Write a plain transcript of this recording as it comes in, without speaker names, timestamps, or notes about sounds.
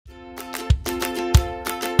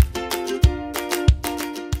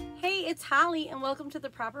Holly, and welcome to The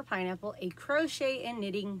Proper Pineapple, a crochet and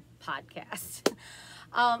knitting podcast.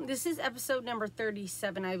 This is episode number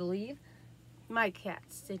 37, I believe. My cat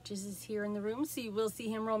Stitches is here in the room, so you will see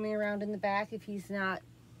him roaming around in the back if he's not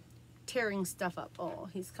tearing stuff up. Oh,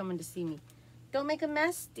 he's coming to see me. Don't make a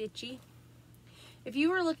mess, Stitchy. If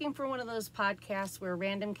you were looking for one of those podcasts where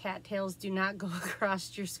random cattails do not go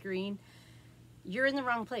across your screen, you're in the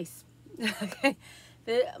wrong place. Okay.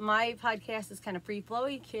 My podcast is kind of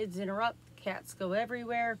free-flowy. Kids interrupt, cats go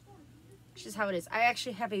everywhere. It's just how it is. I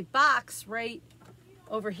actually have a box right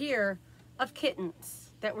over here of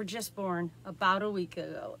kittens that were just born about a week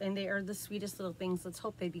ago, and they are the sweetest little things. Let's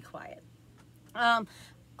hope they be quiet.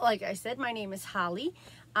 Like I said, my name is Holly.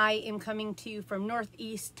 I am coming to you from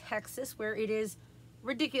Northeast Texas, where it is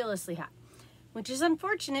ridiculously hot, which is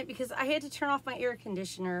unfortunate because I had to turn off my air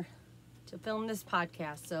conditioner to film this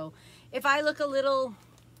podcast. So if I look a little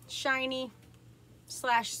shiny /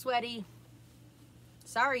 sweaty,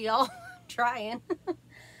 sorry y'all. I'm trying.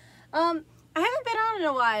 I haven't been on in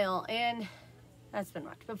a while, and that's been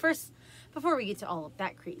much. But first, before we get to all of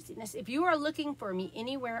that craziness, if you are looking for me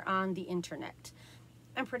anywhere on the internet,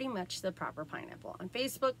 I'm pretty much The Proper Pineapple. On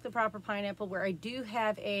Facebook, The Proper Pineapple, where I do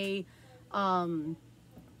have a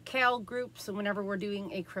Cal group, so whenever we're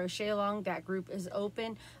doing a crochet along, that group is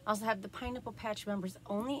open. I also have the Pineapple Patch members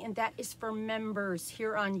only, and that is for members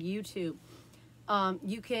here on YouTube.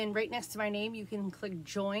 You can, right next to my name, you can click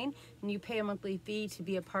join, and you pay a monthly fee to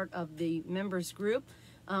be a part of the members group,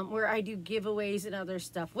 where I do giveaways and other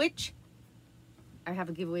stuff, which I have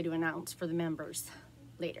a giveaway to announce for the members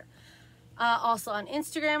later. Also on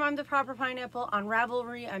Instagram, I'm The Proper Pineapple. On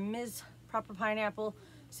Ravelry, I'm Ms. Proper Pineapple.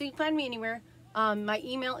 So you can find me anywhere. My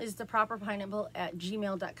email is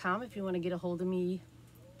theproperpineapple@gmail.com if you want to get a hold of me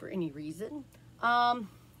for any reason.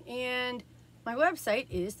 And my website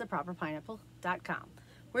is theproperpineapple.com,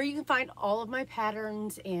 where you can find all of my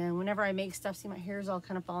patterns, and whenever I make stuff, see my hair is all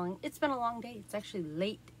kind of falling. It's been a long day. It's actually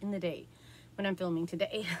late in the day when I'm filming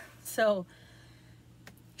today. So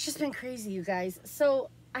it's just been crazy, you guys. So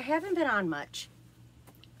I haven't been on much,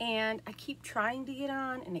 and I keep trying to get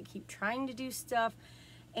on, and I keep trying to do stuff,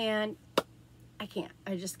 and I can't.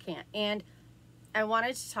 I just can't. And I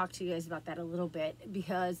wanted to talk to you guys about that a little bit,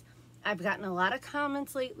 because I've gotten a lot of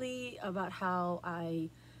comments lately about how I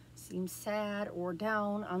seem sad or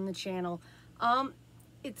down on the channel.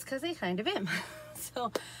 It's because I kind of am.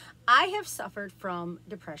 So I have suffered from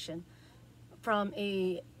depression from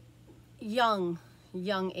a young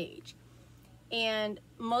age. And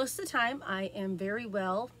most of the time I am very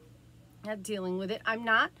well at dealing with it. I'm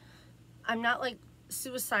not like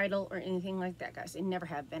suicidal or anything like that, guys. I never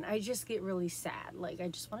have been. I just get really sad. Like, I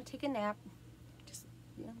just want to take a nap. Just,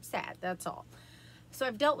 you know, sad. That's all. So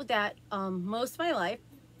I've dealt with that most of my life.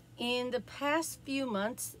 In the past few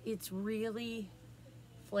months, it's really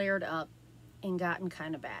flared up and gotten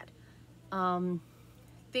kind of bad.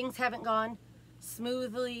 Things haven't gone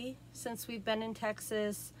smoothly since we've been in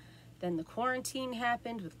Texas. Then the quarantine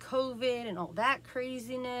happened with COVID and all that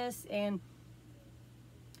craziness, and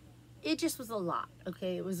it just was a lot,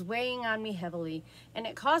 okay? It was weighing on me heavily, and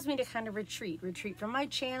it caused me to kind of retreat from my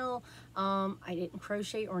channel. I didn't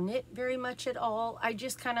crochet or knit very much at all. I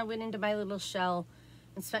just kind of went into my little shell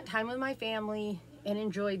and spent time with my family and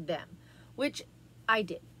enjoyed them, which I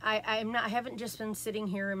did. I haven't just been sitting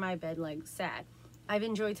here in my bed like sad. I've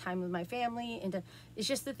enjoyed time with my family, and it's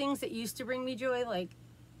just the things that used to bring me joy, like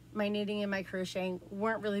my knitting and my crocheting,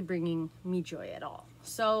 weren't really bringing me joy at all.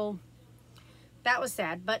 So that was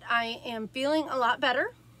sad, but I am feeling a lot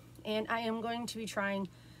better, and I am going to be trying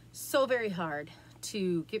so very hard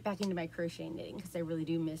to get back into my crochet knitting, because I really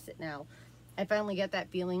do miss it now. I finally get that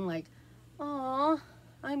feeling like, oh,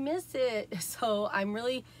 I miss it. So I'm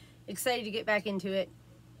really excited to get back into it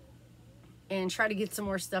and try to get some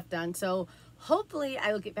more stuff done. So hopefully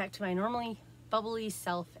I will get back to my normally bubbly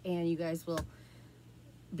self, and you guys will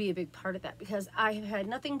be a big part of that, because I have had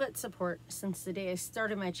nothing but support since the day I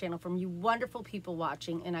started my channel from you wonderful people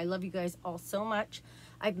watching, and I love you guys all so much.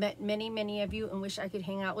 I've met many of you and wish I could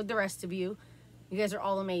hang out with the rest of you. You guys are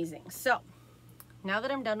all amazing. So now that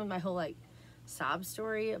I'm done with my whole like sob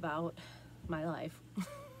story about my life,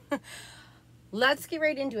 let's get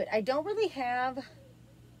right into it. I don't really have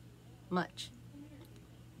much,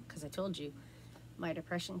 because I told you my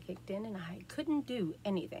depression kicked in and I couldn't do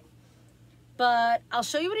anything. But I'll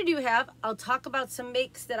show you what I do have. I'll talk about some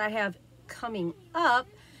makes that I have coming up,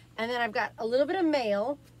 and then I've got a little bit of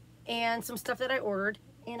mail and some stuff that I ordered,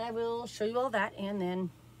 and I will show you all that, and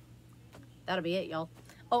then that'll be it, y'all.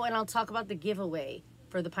 Oh, and I'll talk about the giveaway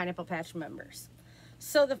for the Pineapple Patch members.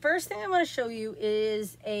 So the first thing I want to show you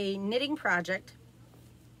is a knitting project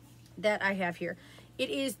that I have here. It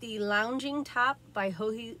is the Lounging Top by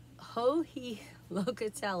Hohi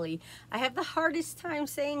Locatelli. I have the hardest time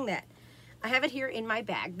saying that. I have it here in my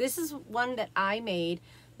bag. This is one that I made.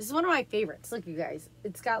 This is one of my favorites. Look, you guys.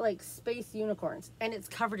 It's got like space unicorns, and it's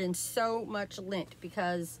covered in so much lint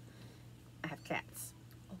because I have cats.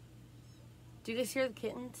 Do you guys hear the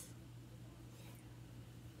kittens?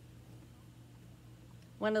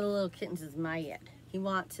 One of the little kittens is Mayet. He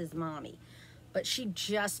wants his mommy, but she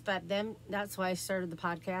just fed them. That's why I started the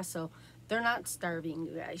podcast. So they're not starving,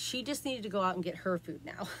 you guys. She just needed to go out and get her food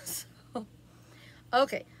now. So,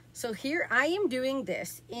 okay. So here I am doing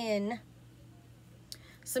this in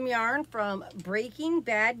some yarn from Breaking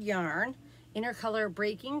Bad Yarn in her color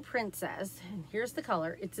Breaking Princess. And here's the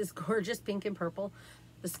color. It's this gorgeous pink and purple.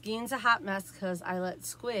 The skein's a hot mess because I let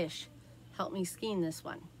Squish help me skein this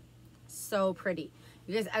one. So pretty.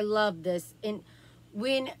 You guys, I love this. And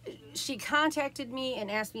when she contacted me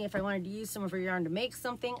and asked me if I wanted to use some of her yarn to make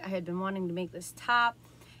something, I had been wanting to make this top.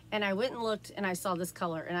 And I went and looked and I saw this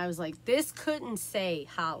color and I was like, this couldn't say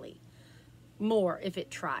Holly more if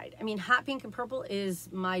it tried. I mean, hot pink and purple is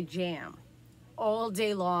my jam. All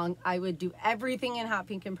day long, I would do everything in hot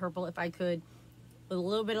pink and purple if I could, with a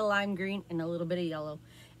little bit of lime green and a little bit of yellow,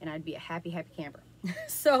 and I'd be a happy, happy camper.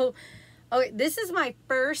 So, okay, this is my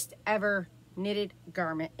first ever knitted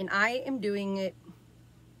garment, and I am doing it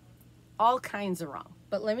all kinds of wrong.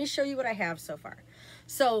 But let me show you what I have so far.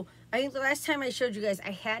 So, I think the last time I showed you guys,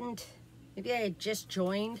 I hadn't, maybe I had just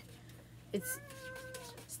joined. It's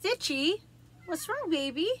Stitchy. What's wrong,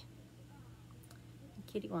 baby?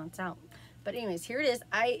 Kitty wants out. But anyways, here it is.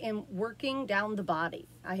 I am working down the body.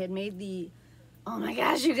 I had made the, oh my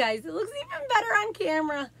gosh, you guys, it looks even better on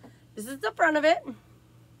camera. This is the front of it.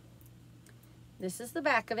 This is the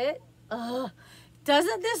back of it. Ugh.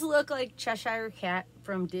 Doesn't this look like Cheshire Cat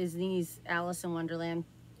from Disney's Alice in Wonderland?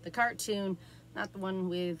 The cartoon, not the one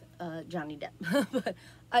with Johnny Depp. But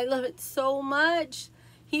I love it so much.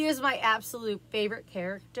 He is my absolute favorite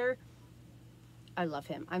character. I love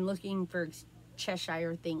him. I'm looking for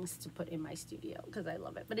Cheshire things to put in my studio because I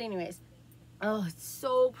love it. But anyways, oh, it's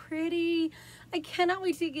so pretty. I cannot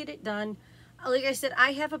wait to get it done. Like I said,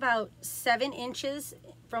 I have about 7 inches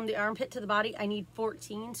from the armpit to the body. I need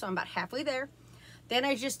 14, so I'm about halfway there. Then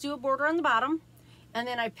I just do a border on the bottom, and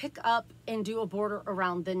then I pick up and do a border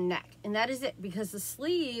around the neck. And that is it, because the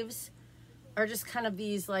sleeves are just kind of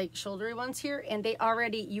these like shouldery ones here, and they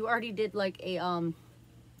already, you already did like a,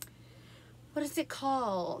 what is it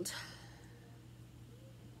called?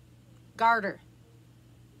 Garter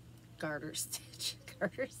stitch.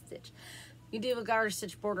 Garter stitch. You do a garter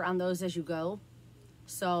stitch border on those as you go,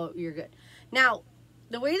 so you're good. Now,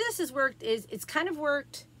 the way this has worked is it's kind of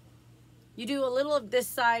worked. You do a little of this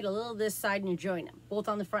side, a little of this side, and you join them, both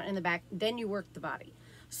on the front and the back. Then you work the body.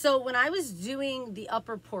 So when I was doing the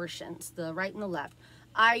upper portions, the right and the left,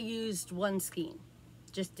 I used one skein,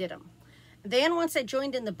 just did them. Then once I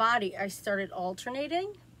joined in the body, I started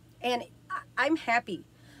alternating, and I'm happy.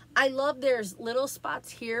 I love there's little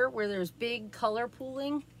spots here where there's big color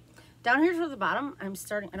pooling. Down here to the bottom, I'm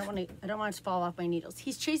starting, I don't want it to fall off my needles.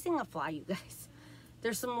 He's chasing a fly, you guys.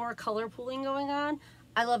 There's some more color pooling going on.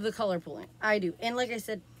 I love the color pooling. I do. And like I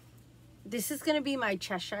said, this is going to be my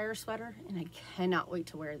Cheshire sweater, and I cannot wait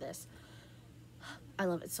to wear this. I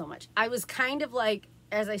love it so much. I was kind of like,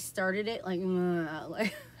 as I started it, like I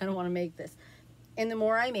don't want to make this. And the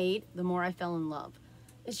more I made, the more I fell in love.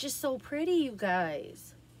 It's just so pretty, you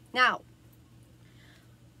guys. Now,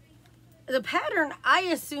 the pattern, I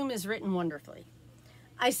assume, is written wonderfully.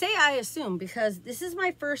 I say I assume because this is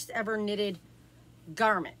my first ever knitted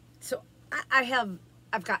garment. So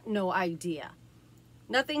I've got no idea.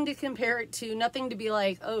 Nothing to compare it to, nothing to be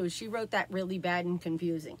like, oh, she wrote that really bad and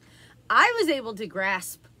confusing. I was able to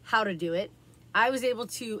grasp how to do it. I was able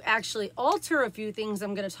to actually alter a few things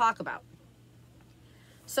I'm going to talk about.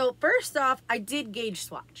 So first off, I did gauge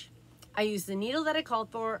swatch. I used the needle that I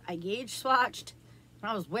called for. I gauge swatched.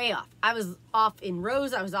 I was way off. I was off in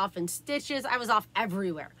rows. I was off in stitches. I was off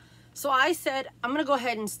everywhere. So I said, I'm going to go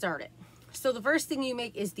ahead and start it. So the first thing you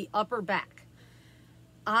make is the upper back.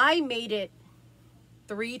 I made it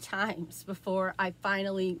 3 times before I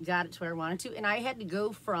finally got it to where I wanted to. And I had to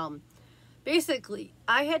go from, basically,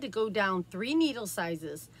 I had to go down 3 needle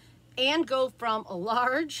sizes and go from a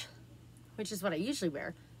large, which is what I usually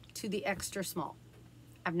wear, to the extra small.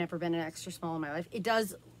 I've never been an extra small in my life. It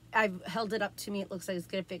does, I've held it up to me. It looks like it's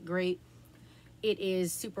going to fit great. It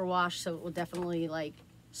is super wash, so it will definitely like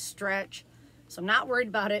stretch. So I'm not worried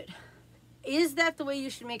about it. Is that the way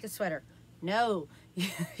you should make a sweater? No,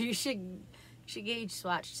 you should gauge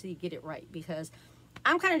swatch till you get it right, because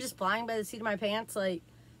I'm kind of just flying by the seat of my pants. Like,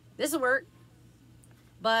 this will work.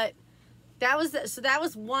 But that was so that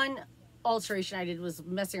was one alteration I did, was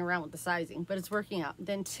messing around with the sizing, but it's working out.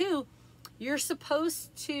 Then 2, you're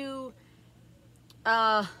supposed to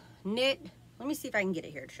knit. Let me see if I can get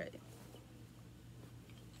it here to show you.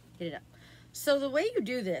 Get it up. So the way you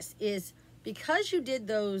do this is, because you did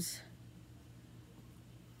those,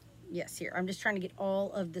 yes, here, I'm just trying to get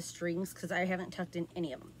all of the strings because I haven't tucked in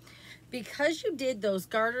any of them. Because you did those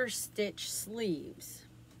garter stitch sleeves,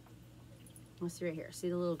 let's see right here, see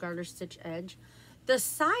the little garter stitch edge? The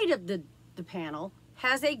side of the panel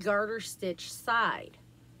has a garter stitch side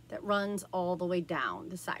that runs all the way down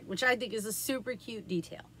the side, which I think is a super cute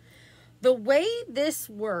detail. The way this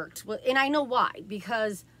worked, and I know why,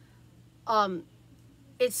 because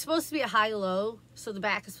it's supposed to be a high-low, so the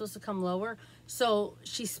back is supposed to come lower. So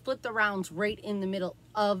she split the rounds right in the middle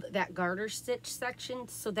of that garter stitch section,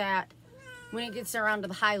 so that when it gets around to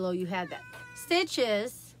the high-low, you had that.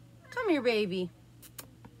 Stitches, come here, baby.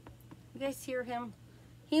 You guys hear him?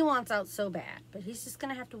 He wants out so bad, but he's just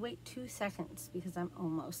gonna have to wait 2 seconds because I'm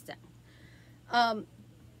almost done.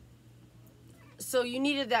 So you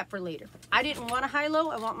needed that for later. I didn't want a high-low,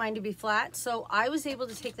 I want mine to be flat, so I was able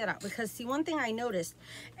to take that out, because see, one thing I noticed,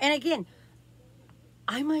 and again,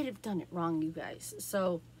 I might have done it wrong, you guys,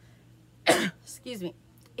 so excuse me,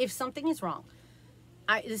 if something is wrong,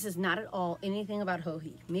 this is not at all anything about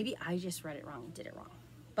Hohi. Maybe I just read it wrong and did it wrong,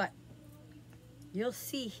 but you'll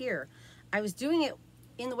see here, I was doing it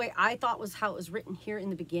in the way I thought was how it was written here in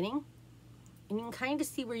the beginning, and you can kind of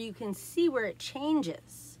see where it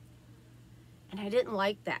changes. And I didn't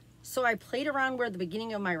like that. So I played around where the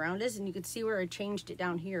beginning of my round is, and you could see where I changed it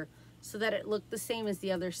down here so that it looked the same as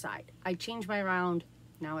the other side. I changed my round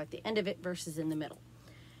now at the end of it versus in the middle.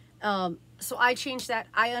 So I changed that.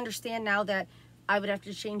 I understand now that I would have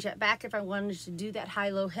to change that back if I wanted to do that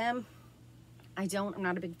high-low hem. I'm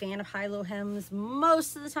not a big fan of high-low hems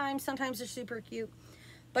most of the time. Sometimes they're super cute,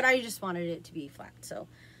 but I just wanted it to be flat. So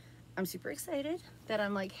I'm super excited that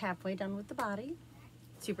I'm like halfway done with the body.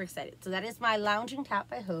 Super excited. So that is my lounging top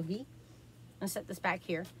by Hohi. I'm gonna set this back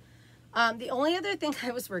here. The only other thing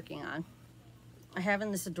I was working on, I have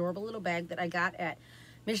in this adorable little bag that I got at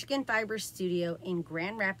Michigan Fiber Studio in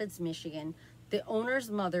Grand Rapids, Michigan. The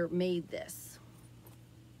owner's mother made this.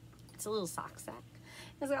 It's a little sock sack.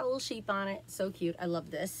 It's got a little sheep on it. So cute. I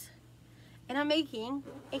love this. And I'm making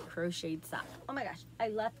a crocheted sock. Oh my gosh, I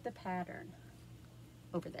left the pattern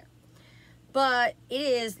over there. But it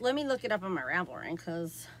is, let me look it up on my Ravelry,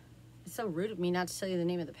 because it's so rude of me not to tell you the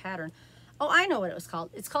name of the pattern. Oh, I know what it was called.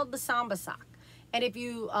 It's called the Samba Sock. And if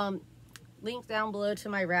you link down below to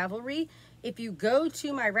my Ravelry, if you go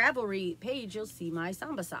to my Ravelry page, you'll see my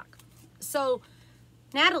Samba Sock. So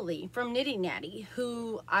Natalie from Knitting Natty,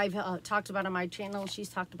 who I've talked about on my channel, she's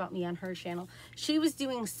talked about me on her channel, she was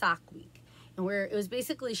doing Sock Week. And where it was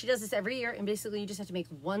basically, she does this every year, and basically you just have to make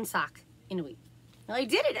one sock in a week. Well, I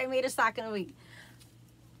did it. I made a sock in a week.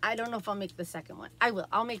 I don't know if I'll make the second one. I will.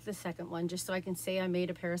 I'll make the second one just so I can say I made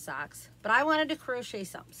a pair of socks. But I wanted to crochet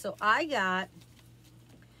some. So I got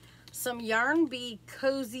some Yarn Bee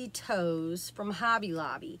Cozy Toes from Hobby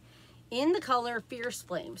Lobby in the color Fierce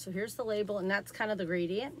Flame. So here's the label, and that's kind of the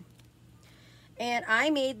gradient. And I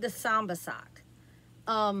made the Samba sock.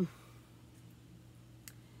 I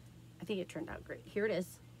think it turned out great. Here it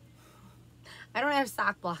is. I don't have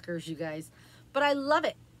sock blockers, you guys. But I love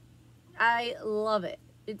it. I love it.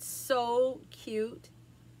 It's so cute.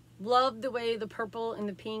 Love the way the purple and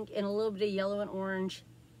the pink and a little bit of yellow and orange.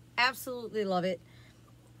 Absolutely love it.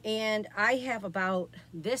 And I have about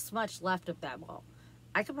this much left of that ball.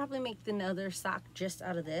 I could probably make another sock just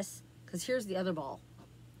out of this, because here's the other ball.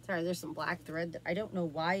 Sorry, there's some black thread that I don't know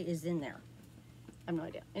why is in there. I have no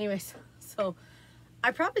idea. Anyways, so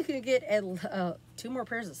I probably could get 2 more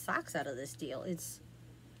pairs of socks out of this deal.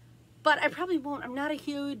 But I probably won't. I'm not a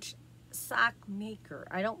huge sock maker.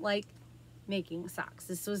 I don't like making socks.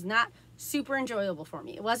 This was not super enjoyable for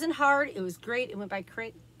me. It wasn't hard. It was great. It went by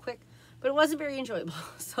quick, but it wasn't very enjoyable.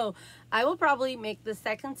 So I will probably make the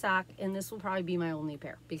second sock, and this will probably be my only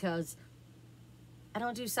pair, because I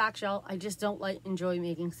don't do socks, y'all. I just don't enjoy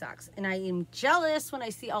making socks. And I am jealous when I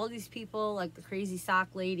see all these people like the Crazy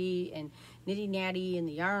Sock Lady and Knitting Natty and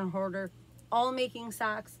the Yarn Hoarder all making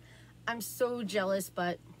socks. I'm so jealous,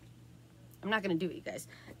 but I'm not going to do it, you guys.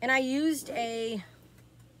 And I used a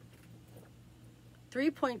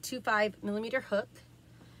 3.25 millimeter hook.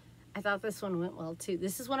 I thought this one went well too.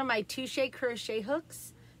 This is one of my Touche crochet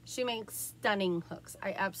hooks. She makes stunning hooks.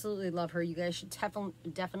 I absolutely love her. You guys should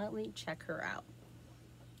definitely check her out.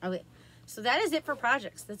 Okay, so that is it for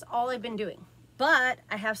projects. That's all I've been doing. But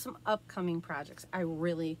I have some upcoming projects I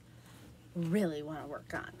really really want to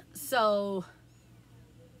work on. So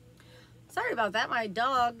sorry about that. My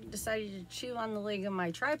dog decided to chew on the leg of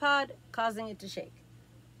my tripod, causing it to shake.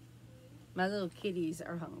 My little kitties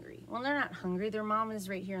are hungry. Well, they're not hungry. Their mom is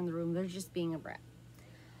right here in the room. They're just being a brat.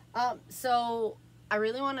 So I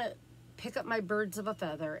really want to pick up my birds of a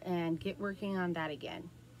feather and get working on that again,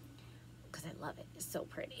 because I love it. It's so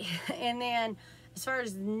pretty. And then as far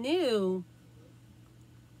as new,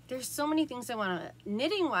 there's so many things I want to,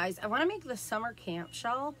 knitting wise, I want to make the summer camp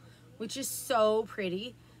shawl, which is so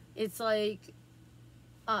pretty. It's like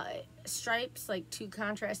stripes, like 2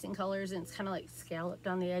 contrasting colors, and it's kind of like scalloped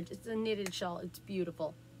on the edge. It's a knitted shawl. It's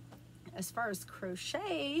beautiful. As far as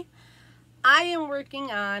crochet, I am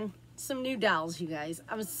working on some new dowels, you guys.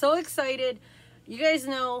 I'm so excited. You guys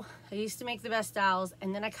know I used to make the best dowels,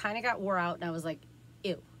 and then I kind of got wore out, and I was like,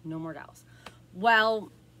 ew, no more dowels.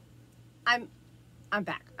 Well, I'm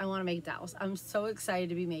back. I want to make dowels. I'm so excited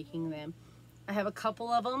to be making them. I have a couple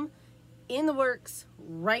of them in the works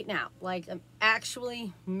right now. Like, I'm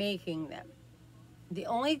actually making them. The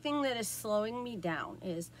only thing that is slowing me down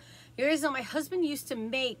is, you guys know my husband used to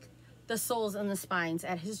make the soles and the spines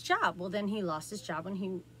at his job. Well, then he lost his job when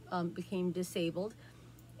he became disabled.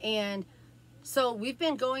 And so we've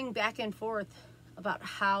been going back and forth about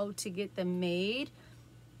how to get them made.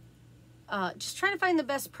 Just trying to find the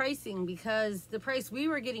best pricing, because the price we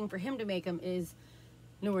were getting for him to make them is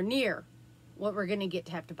nowhere near what we're gonna get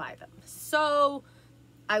to have to buy them. So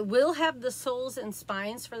I will have the soles and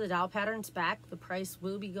spines for the dowel patterns back. The price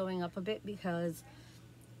will be going up a bit because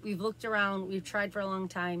we've looked around, we've tried for a long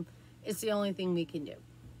time. It's the only thing we can do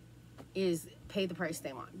is pay the price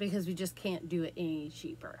they want, because we just can't do it any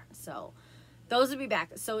cheaper. So those will be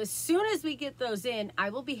back. So as soon as we get those in, I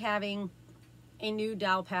will be having a new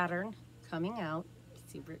dowel pattern coming out.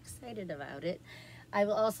 Super excited about it. I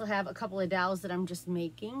will also have a couple of dowels that I'm just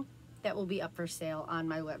making that will be up for sale on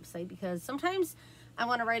my website, because sometimes I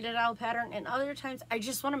want to write a dowel pattern, and other times I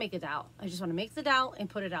just want to make a dowel. I just want to make the dowel and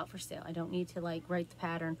put it out for sale. I don't need to like write the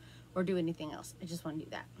pattern or do anything else. I just want to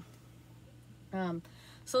do that.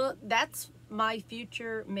 So that's my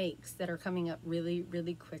future makes that are coming up really,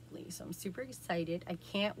 really quickly. So I'm super excited. I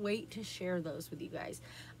can't wait to share those with you guys.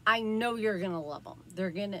 I know you're gonna love them.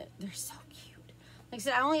 They're so cute. Like I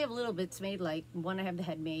said, I only have little bits made. Like one I have the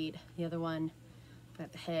head made, the other one I've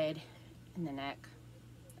got the head and the neck.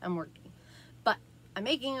 I'm working, but I'm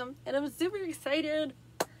making them, and I'm super excited.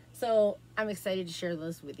 So I'm excited to share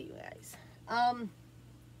those with you guys.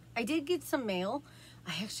 I did get some mail.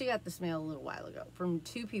 I actually got this mail a little while ago from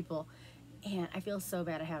 2 people, and I feel so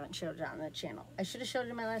bad I haven't showed it on the channel. I should have showed it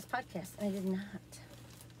in my last podcast, and I did not.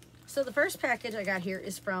 So the first package I got here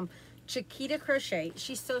is from Chiquita Crochet.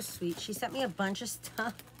 She's so sweet. She sent me a bunch of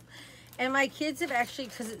stuff, and my kids have actually,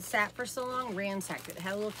 because it sat for so long, ransacked it. It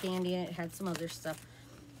had a little candy in it. It had some other stuff,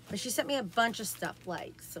 but she sent me a bunch of stuff,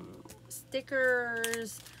 like some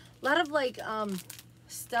stickers, a lot of like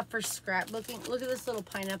stuff for scrapbooking. Look at this little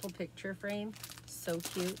pineapple picture frame. So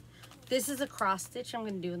cute. This is a cross stitch I'm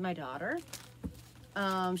going to do with my daughter.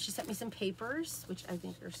 She sent me some papers, which I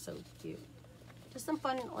think are so cute. Just some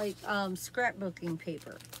fun like scrapbooking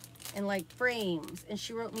paper and like frames. And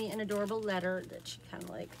she wrote me an adorable letter that she kind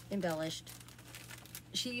of like embellished.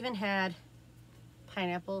 She even had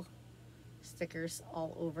pineapple stickers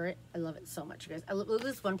all over it. I love it so much, you guys. I look at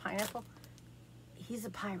this one pineapple. He's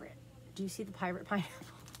a pirate. Do you see the pirate pineapple?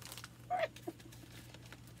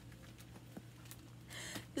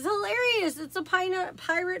 It's hilarious. It's a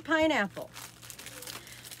pirate pineapple.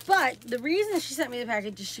 But the reason she sent me the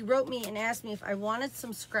package is she wrote me and asked me if I wanted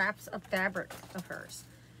some scraps of fabric of hers.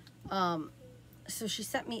 So she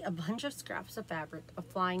sent me a bunch of scraps of fabric of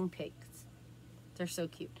flying pigs. They're so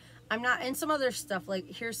cute. And some other stuff, like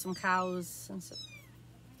here's some cows. And so,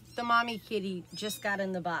 the mommy kitty just got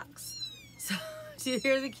in the box. So do you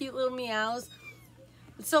hear the cute little meows?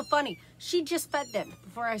 It's so funny. She just fed them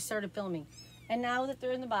before I started filming. And now that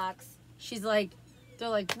they're in the box, they're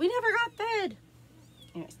like, we never got fed.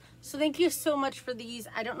 Anyways, so thank you so much for these.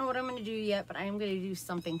 I don't know what I'm going to do yet, but I am going to do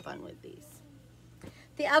something fun with these.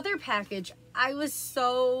 The other package, I was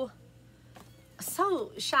so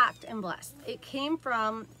shocked and blessed. It came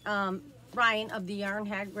from Ryan of the Yarn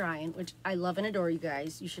Hag Ryan, which I love and adore, you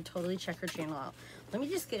guys. You should totally check her channel out. Let me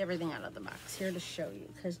just get everything out of the box here to show you,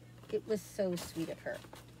 because it was so sweet of her.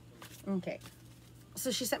 Okay. So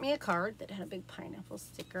she sent me a card that had a big pineapple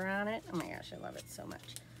sticker on it. Oh my gosh, I love it so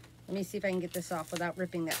much. Let me see if I can get this off without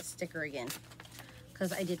ripping that sticker again,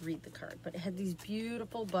 because I did read the card. But it had these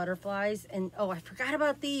beautiful butterflies, and oh, I forgot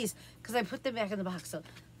about these because I put them back in the box. So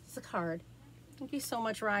it's a card. Thank you so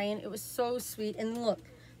much, Ryan. It was so sweet. And look,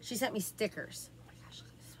 she sent me stickers. Oh my gosh, look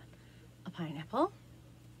at this one. A pineapple.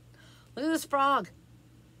 Look at this frog.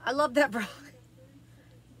 I love that frog.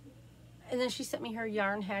 And then she sent me her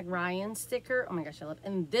Yarn Hag Ryan sticker. Oh my gosh, I love it.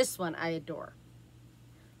 And this one I adore.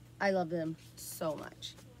 I love them so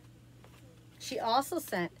much. She also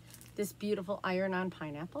sent this beautiful iron-on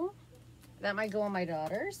pineapple. That might go on my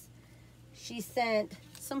daughters. She sent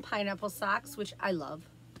some pineapple socks, which I love.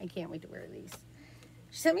 I can't wait to wear these.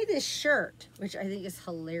 She sent me this shirt, which I think is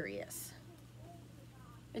hilarious.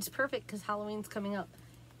 It's perfect because Halloween's coming up.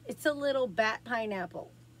 It's a little bat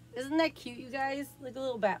pineapple. Isn't that cute, you guys? Like a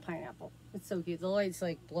little bat pineapple. It's so cute. The light's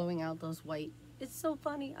like blowing out those white. It's so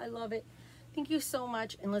funny. I love it. Thank you so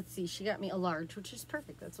much. And let's see, she got me a large, which is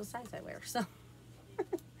perfect. That's what size I wear. So,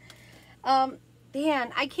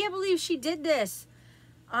 Dan, I can't believe she did this.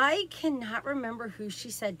 I cannot remember who she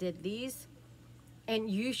said did these. And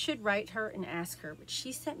you should write her and ask her. But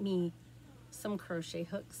she sent me some crochet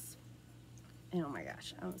hooks. And oh my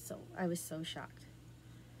gosh, I was so shocked.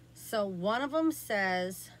 So one of them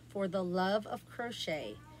says, for the love of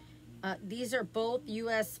crochet. These are both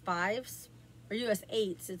US 5s or US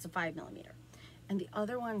 8s. It's a 5mm. And the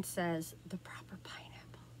other one says the proper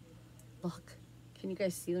pineapple. Look, can you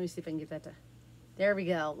guys see? Let me see if I can get that to, there we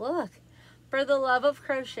go. Look, for the love of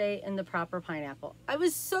crochet and the proper pineapple. I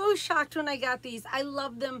was so shocked when I got these. I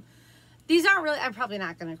love them. These aren't really, I'm probably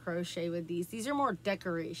not going to crochet with these. These are more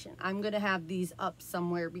decoration. I'm going to have these up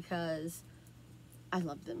somewhere because I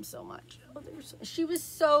love them so much. Oh, she was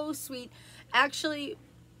so sweet. Actually,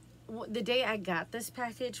 the day I got this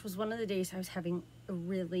package was one of the days I was having a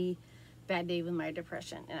really bad day with my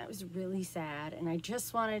depression, and I was really sad, and I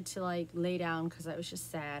just wanted to like lay down because I was just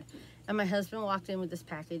sad. And my husband walked in with this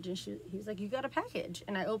package, and he was like, you got a package.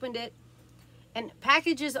 And I opened it, and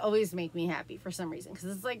packages always make me happy for some reason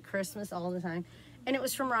because it's like Christmas all the time. And it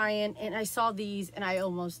was from Ryan, and I saw these and I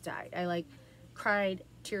almost died. I like cried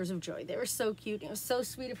tears of joy. They were so cute. It was so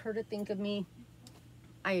sweet of her to think of me.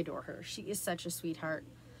 I adore her. She is such a sweetheart.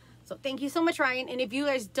 So thank you so much, Ryan. And if you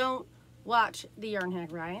guys don't watch the Yarn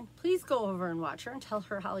Hag Ryan, please go over and watch her and tell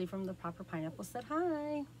her Holly from the Proper Pineapple said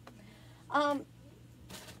hi.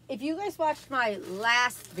 If you guys watched my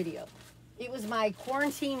last video, it was my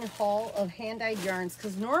quarantine haul of hand-dyed yarns,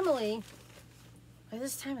 because normally by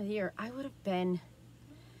this time of the year I would have been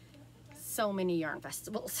so many yarn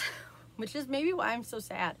festivals, which is maybe why I'm so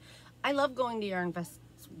sad. I love going to yarn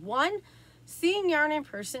festivals. One, seeing yarn in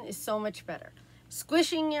person is so much better.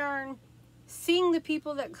 Squishing yarn, seeing the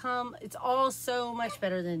people that come, it's all so much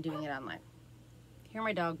better than doing it online. Hear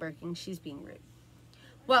my dog barking, she's being rude.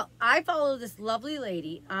 Well, I follow this lovely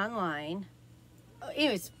lady online.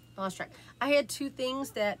 Anyways, I lost track. I had two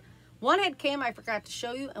things that, one had came, I forgot to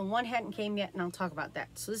show you, and one hadn't came yet, and I'll talk about that.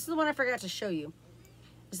 So this is the one I forgot to show you.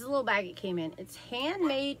 This is a little bag it came in. It's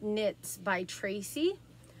Handmade Knits by Tracy.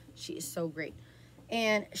 She is so great.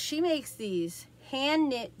 And she makes these hand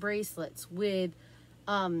knit bracelets with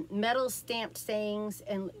metal stamped sayings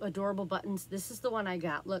and adorable buttons. This is the one I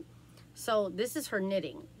got. Look, so this is her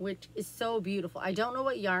knitting, which is so beautiful. I don't know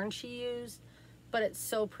what yarn she used, but it's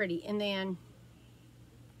so pretty. And then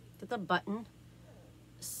the button,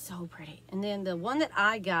 so pretty. And then the one that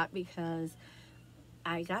I got, because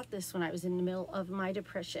I got this when I was in the middle of my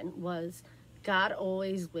depression, was God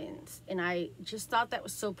Always Wins. And I just thought that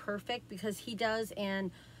was so perfect because he does,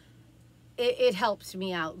 and it helps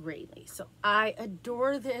me out greatly. So I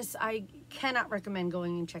adore this. I cannot recommend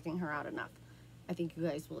going and checking her out enough. I think you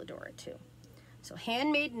guys will adore it too. So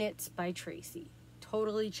Handmade Knits by Tracy.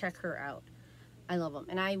 Totally check her out. I love them,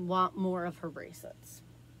 and I want more of her bracelets.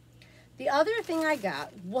 The other thing I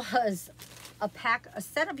got was a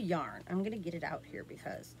set of yarn. I'm going to get it out here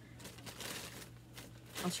because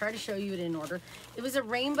I'll try to show you it in order. It was a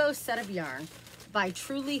rainbow set of yarn by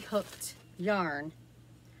Truly Hooked Yarn.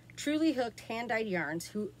 Truly Hooked Hand-Dyed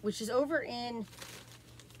Yarns, which is over in,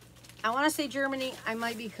 I want to say Germany. I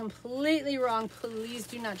might be completely wrong. Please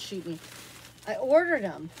do not shoot me. I ordered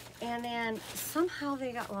them, and then somehow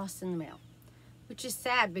they got lost in the mail, which is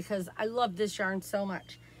sad because I love this yarn so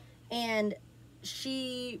much. And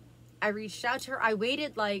I reached out to her. I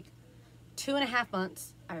waited like 2.5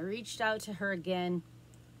 months. I reached out to her again.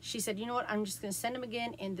 She said, you know what, I'm just going to send them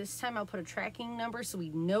again, and this time I'll put a tracking number so we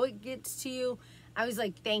know it gets to you. I was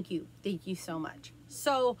like, thank you so much.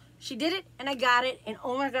 So she did it, and I got it, and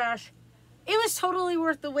oh my gosh, it was totally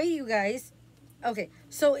worth the wait, you guys. Okay,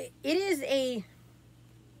 so it is a,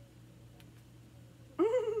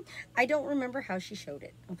 I don't remember how she showed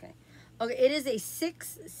it. Okay, it is a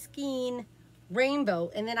 6 skein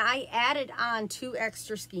rainbow, and then I added on 2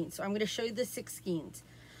 extra skeins. So I'm going to show you the 6 skeins.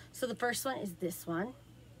 So the first one is this one.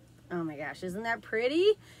 Oh my gosh, isn't that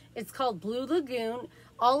pretty? It's called Blue Lagoon.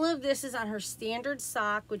 All of this is on her standard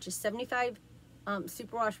sock, which is 75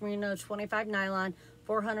 superwash merino, 25 nylon,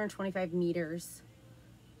 425 meters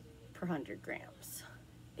per 100 grams.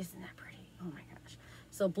 Isn't that pretty? Oh my gosh.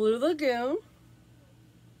 So Blue Lagoon.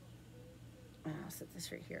 I'll set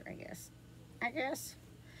this right here, I guess.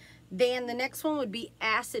 Then the next one would be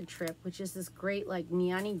Acid Trip, which is this great like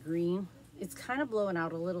neon-y green. It's kind of blowing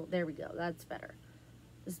out a little. There we go. That's better.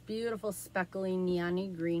 This beautiful speckly neon-y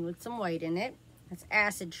green with some white in it. That's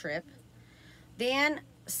Acid Trip. Then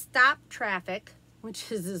Stop Traffic,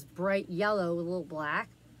 which is this bright yellow with a little black.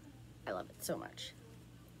 I love it so much.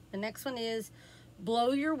 The next one is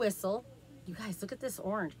Blow Your Whistle. You guys, look at this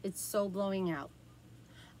orange. It's so blowing out.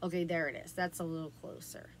 Okay, there it is. That's a little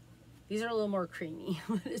closer. These are a little more creamy.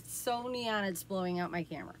 It's so neon, it's blowing out my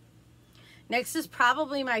camera. Next is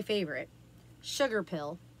probably my favorite, Sugar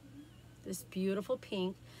Pill. This beautiful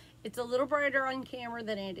pink. It's a little brighter on camera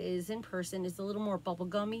than it is in person. It's a little more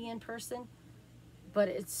bubblegummy in person, but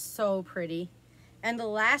it's so pretty. And the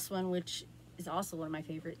last one, which is also one of my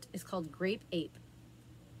favorites, is called Grape Ape.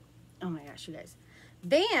 Oh my gosh, you guys.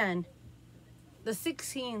 Then the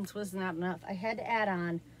 16s was not enough. I had to add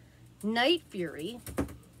on Night Fury,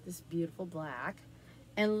 this beautiful black,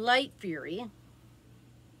 and Light Fury,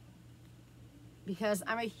 because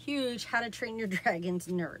I'm a huge How to Train Your Dragons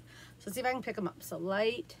nerd. So let's see if I can pick them up. So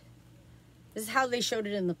light, this is how they showed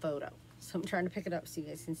it in the photo. So I'm trying to pick it up so you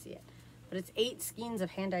guys can see it. But it's 8 skeins of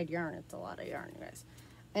hand-dyed yarn. It's a lot of yarn, you guys.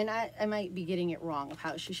 And I might be getting it wrong of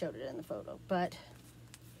how she showed it in the photo. But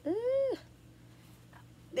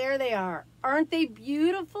there they are. Aren't they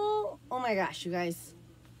beautiful? Oh my gosh, you guys.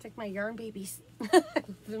 It's like my yarn babies. I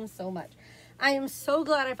love them so much. I am so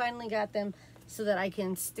glad I finally got them so that I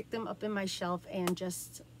can stick them up in my shelf and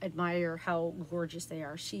just admire how gorgeous they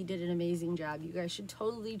are. She did an amazing job. You guys should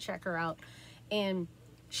totally check her out. And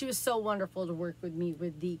she was so wonderful to work with me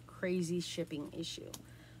with the crazy shipping issue.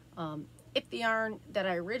 If the yarn that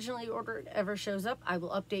I originally ordered ever shows up, I will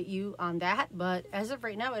update you on that. But as of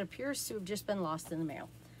right now, it appears to have just been lost in the mail,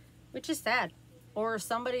 which is sad. Or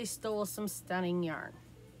somebody stole some stunning yarn.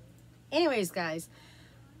 Anyways, guys,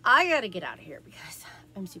 I gotta get out of here because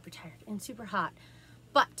I'm super tired and super hot.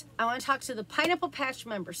 But I want to talk to the Pineapple Patch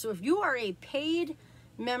members. So if you are a paid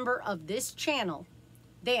member of this channel,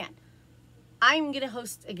 then I'm gonna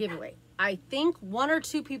host a giveaway. I think 1 or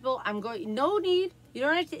 2 people, no need, you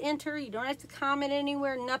don't have to enter, you don't have to comment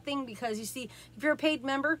anywhere, nothing, because you see, if you're a paid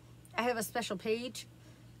member, I have a special page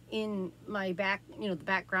in my back, the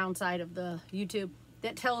background side of the YouTube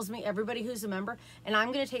that tells me everybody who's a member, and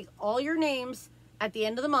I'm going to take all your names at the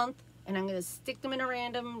end of the month, and I'm going to stick them in a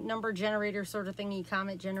random number generator sort of thingy,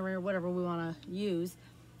 comment generator, whatever we want to use,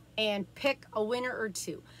 and pick a winner or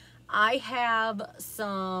 2. I have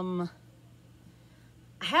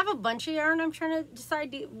a bunch of yarn I'm trying to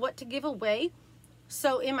decide what to give away.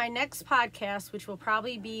 So in my next podcast, which will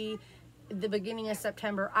probably be the beginning of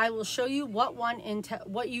September, I will show you what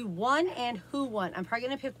you won and who won. I'm probably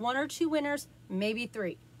going to pick 1 or 2 winners, maybe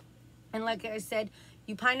 3. And like I said,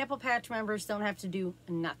 you Pineapple Patch members don't have to do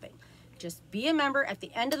nothing. Just be a member. At the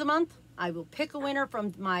end of the month, I will pick a winner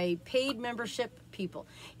from my paid membership people.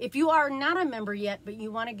 If you are not a member yet, but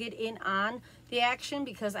you want to get in on the action,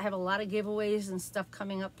 because I have a lot of giveaways and stuff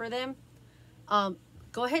coming up for them,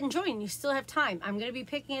 go ahead and join. You still have time. I'm going to be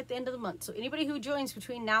picking at the end of the month. So anybody who joins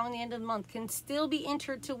between now and the end of the month can still be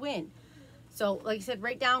entered to win. So like I said,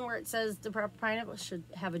 right down where it says the Proper Pineapple should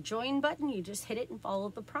have a join button. You just hit it and follow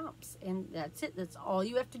the prompts. And that's it. That's all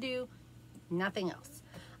you have to do. Nothing else.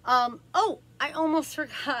 Oh, I almost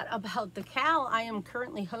forgot about the Cal I am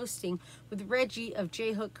currently hosting with Reggie of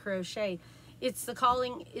J Hook Crochet. It's the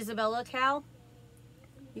Calling Isabella Cal.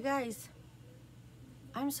 You guys,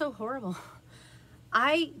 I'm so horrible.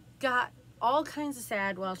 I got all kinds of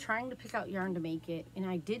sad while trying to pick out yarn to make it, and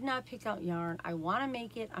I did not pick out yarn. I want to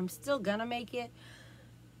make it. I'm still gonna make it,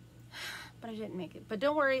 but I didn't make it. But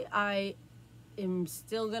don't worry, I am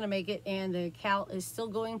still gonna make it, and the Cal is still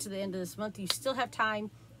going to the end of this month. You still have time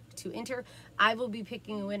to enter. I will be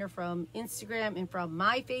picking a winner from Instagram and from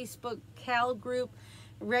my Facebook Cal group.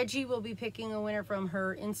 Reggie will be picking a winner from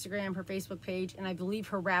her Instagram, her Facebook page, and I believe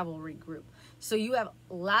her Ravelry group. So you have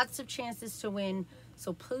lots of chances to win.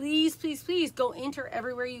 So please, please, please go enter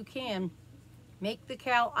everywhere you can. Make the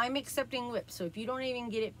Cal. I'm accepting WIP. So if you don't even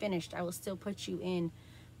get it finished, I will still put you in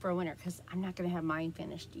for a winner, because I'm not going to have mine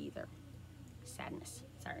finished either. Sadness.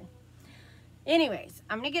 Sorry. Anyways,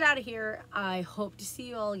 I'm going to get out of here. I hope to see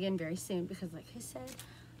you all again very soon, because like I said,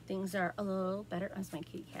 things are a little better. That's my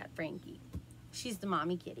kitty cat, Frankie. She's the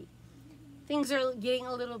mommy kitty. things are getting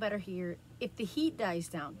a little better here if the heat dies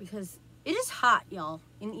down, because it is hot, y'all,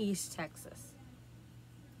 in East Texas.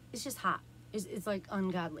 It's just hot. It's like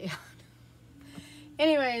ungodly hot.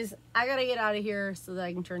 Anyways, I gotta get out of here so that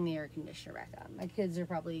I can turn the air conditioner back on. My kids are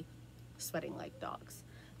probably sweating like dogs.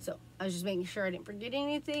 So I was just making sure I didn't forget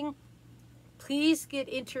anything. Please get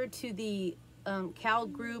entered to the Cal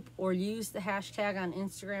group, or use the hashtag on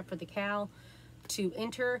Instagram for the Cal to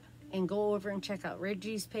enter, and go over and check out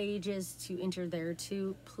Reggie's pages to enter there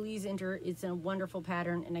too. Please enter. It's a wonderful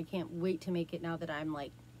pattern, and I can't wait to make it now that I'm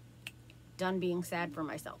like done being sad for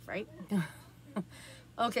myself, right?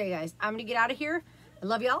 Okay, guys, I'm gonna get out of here. I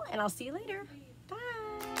love y'all, and I'll see you later.